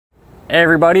Hey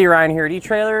everybody, Ryan here at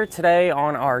eTrailer. Today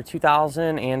on our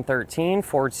 2013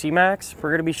 Ford C-Max, we're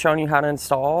going to be showing you how to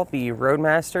install the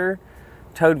Roadmaster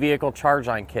towed vehicle charge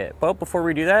line kit. But before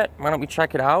we do that, why don't we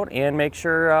check it out and make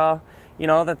sure you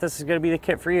know that this is going to be the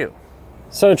kit for you.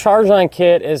 So the charge line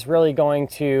kit is really going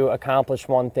to accomplish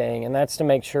one thing, and that's to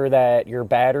make sure that your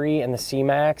battery in the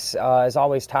C-Max is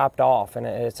always topped off and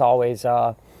it's always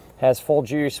has full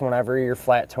juice whenever you're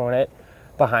flat towing it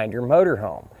behind your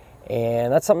motorhome.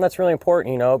 And that's something that's really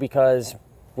important, you know, because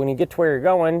when you get to where you're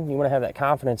going, you want to have that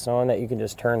confidence knowing that you can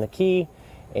just turn the key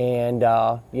and,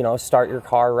 you know, start your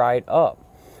car right up.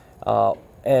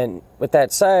 And with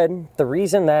that said, the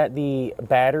reason that the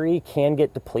battery can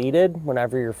get depleted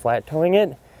whenever you're flat towing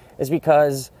it is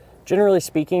because, generally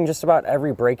speaking, just about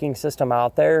every braking system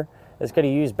out there is going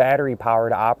to use battery power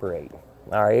to operate.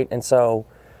 All right, and so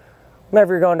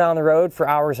whenever you're going down the road for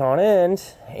hours on end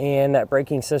and that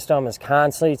braking system is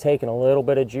constantly taking a little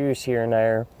bit of juice here and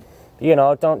there, you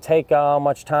know, it don't take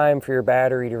much time for your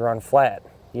battery to run flat,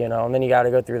 you know, and then you got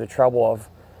to go through the trouble of,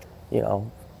 you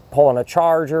know, pulling a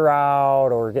charger out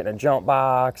or getting a jump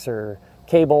box or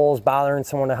cables, bothering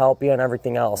someone to help you and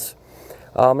everything else.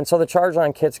 And so the charge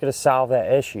line kit's going to solve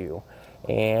that issue.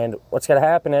 And what's going to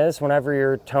happen is whenever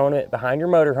you're towing it behind your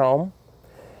motorhome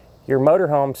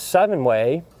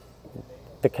 7-way,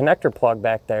 the connector plug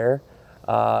back there,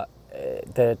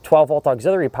 the 12-volt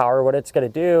auxiliary power, what it's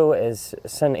going to do is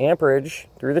send amperage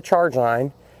through the charge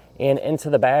line and into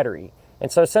the battery.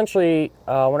 And so essentially,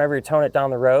 whenever you're towing it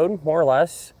down the road, more or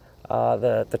less,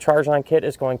 the charge line kit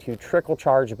is going to trickle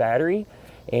charge the battery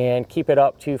and keep it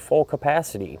up to full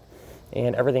capacity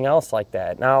and everything else like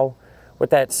that. Now,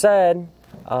 with that said,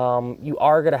 you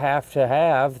are going to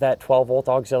have that 12-volt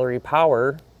auxiliary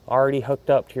power already hooked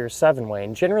up to your 7-way.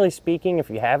 And generally speaking, if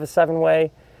you have a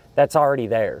 7-way, that's already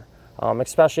there,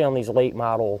 especially on these late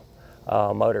model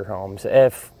motorhomes.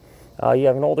 If you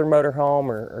have an older motorhome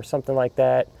or something like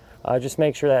that, just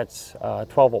make sure that's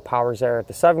 12-volt power is there at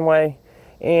the 7-way,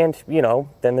 and you know,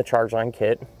 then the charge line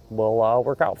kit will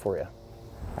work out for you.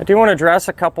 I do want to address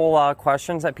a couple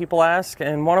questions that people ask,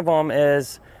 and one of them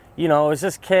is, you know, is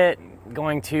this kit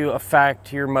going to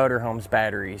affect your motorhome's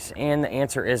batteries? And the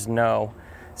answer is no.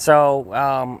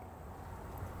 So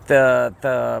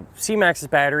the C-Max's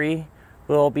battery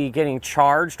will be getting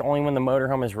charged only when the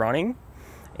motorhome is running,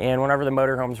 and whenever the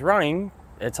motorhome's running,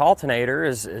 its alternator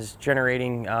is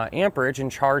generating amperage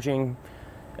and charging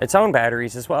its own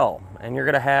batteries as well. And you're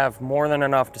going to have more than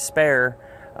enough to spare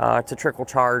to trickle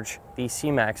charge the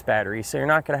C-Max battery, so you're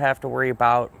not going to have to worry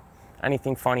about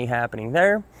anything funny happening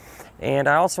there. And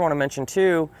I also want to mention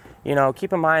too, you know,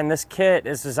 keep in mind this kit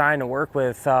is designed to work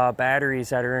with batteries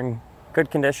that are in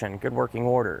good condition, good working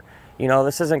order. You know,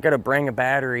 this isn't going to bring a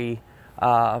battery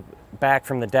back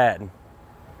from the dead.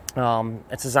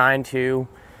 It's designed to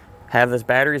have those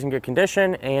batteries in good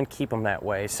condition and keep them that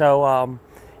way. So,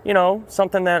 you know,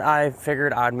 something that I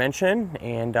figured I'd mention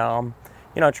and,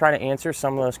 you know, try to answer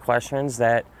some of those questions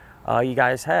that you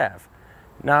guys have.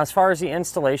 Now, as far as the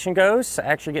installation goes,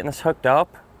 actually getting this hooked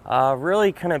up,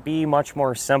 really couldn't be much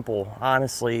more simple,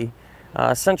 honestly.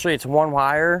 Essentially, it's one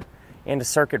wire and a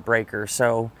circuit breaker.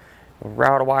 So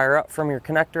route a wire up from your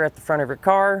connector at the front of your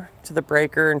car to the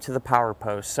breaker and to the power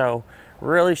post. So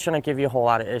really shouldn't give you a whole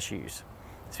lot of issues.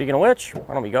 Speaking of which,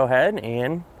 why don't we go ahead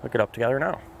and hook it up together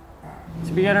now.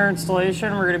 To begin our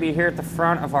installation, we're going to be here at the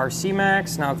front of our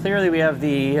C-Max. Now clearly we have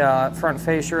the front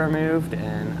fascia removed,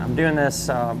 and I'm doing this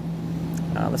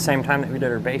the same time that we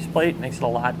did our base plate. Makes it a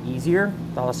lot easier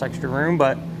with all this extra room,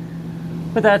 but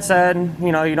with that said,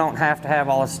 you know, you don't have to have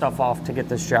all this stuff off to get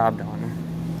this job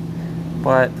done.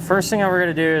 But the first thing that we're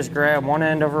going to do is grab one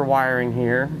end of our wiring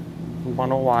here,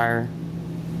 bundle wire,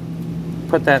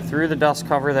 put that through the dust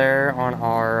cover there on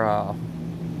our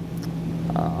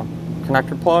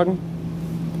connector plug,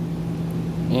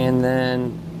 and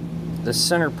then the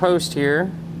center post here,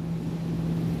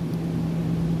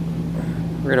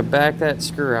 we're going to back that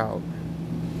screw out.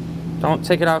 Don't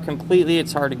take it out completely,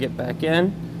 it's hard to get back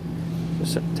in.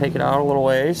 Just take it out a little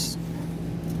ways.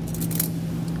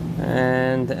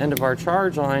 And the end of our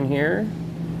charge line here,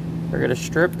 we're going to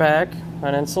strip back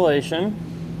on insulation,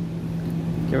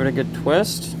 give it a good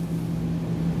twist,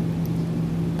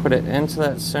 put it into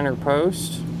that center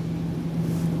post,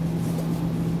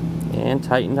 and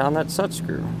tighten down that set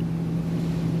screw.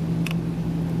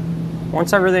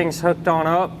 Once everything's hooked on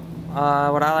up,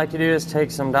 what I like to do is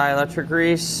take some dielectric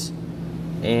grease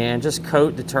and just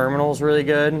coat the terminals really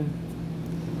good.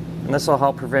 And this will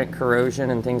help prevent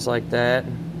corrosion and things like that.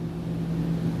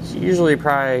 It's usually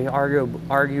probably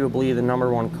arguably the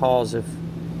 #1 cause of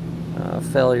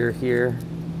failure here.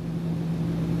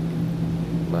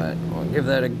 but we'll give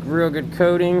that a real good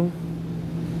coating.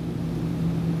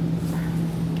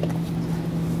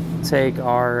 Take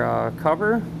our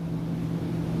cover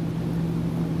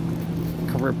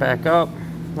it back up,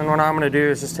 and what I'm going to do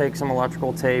is just take some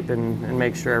electrical tape and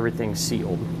make sure everything's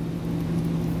sealed.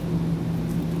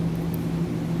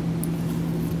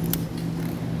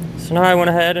 So now I went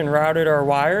ahead and routed our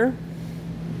wire,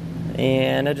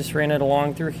 and I just ran it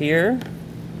along through here,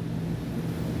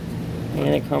 and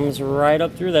it comes right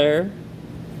up through there,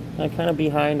 and kind of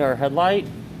behind our headlight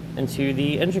into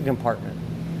the engine compartment.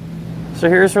 So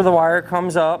here's where the wire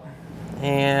comes up,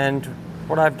 and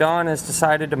what I've done is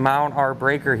decided to mount our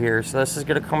breaker here. So this is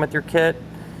going to come with your kit.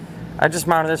 I just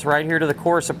mounted this right here to the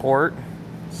core support.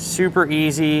 Super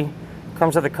easy.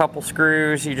 Comes with a couple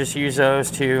screws. You just use those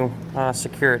to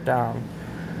secure it down.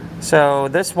 So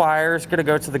this wire is going to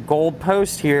go to the gold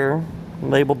post here,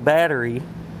 labeled battery.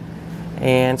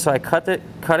 And so I cut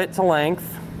it to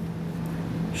length,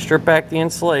 strip back the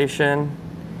insulation,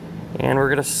 and we're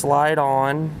going to slide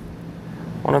on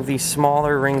one of these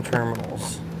smaller ring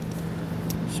terminals.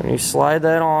 So when you slide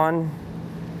that on,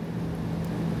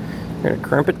 you're going to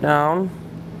crimp it down,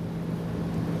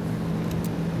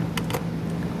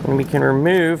 and we can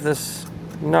remove this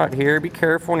nut here. Be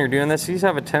careful when you're doing this. These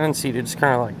have a tendency to just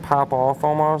kind of like pop off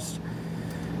almost,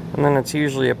 and then it's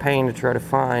usually a pain to try to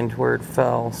find where it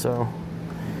fell. So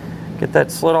get that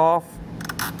slid off,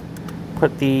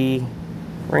 put the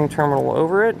ring terminal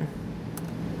over it,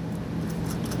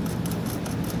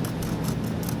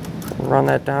 run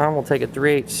that down. We'll take a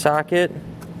 3/8 socket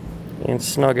and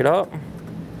snug it up.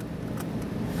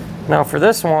 Now for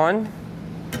this one,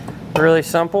 really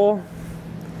simple.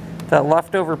 That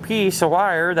leftover piece of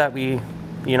wire that we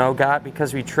got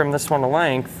because we trimmed this one to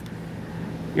length,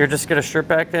 you're just going to strip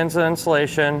back the ends of the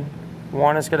insulation.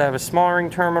 One is going to have a small ring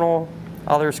terminal,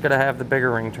 other is going to have the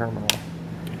bigger ring terminal.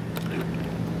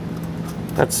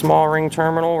 That small ring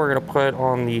terminal we're going to put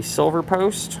on the silver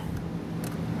post.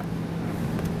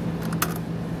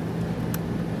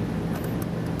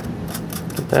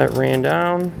 Get that ran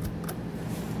down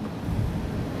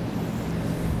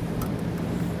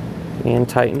and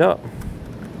tightened up.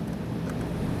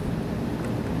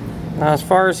 Now as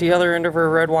far as the other end of our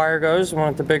red wire goes, we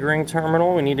want the big ring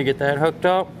terminal. We need to get that hooked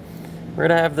up. We're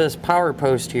going to have this power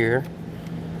post here,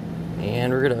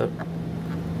 and we're going to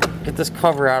get this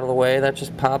cover out of the way. That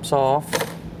just pops off,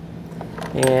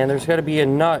 and there's got to be a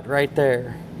nut right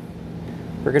there.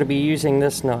 We're going to be using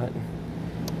this nut,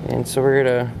 and so we're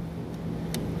going to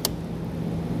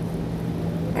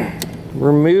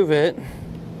remove it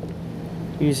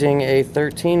using a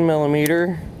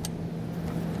 13mm.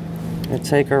 And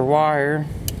take our wire,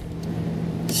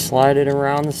 slide it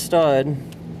around the stud,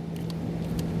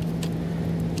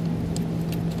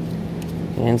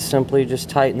 and simply just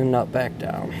tighten the nut back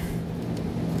down.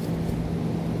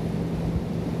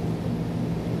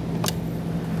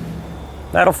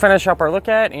 That'll finish up our look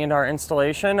at and our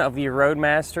installation of the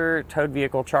Roadmaster towed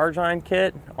vehicle charge line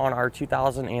kit on our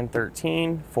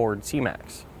 2013 Ford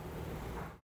C-Max.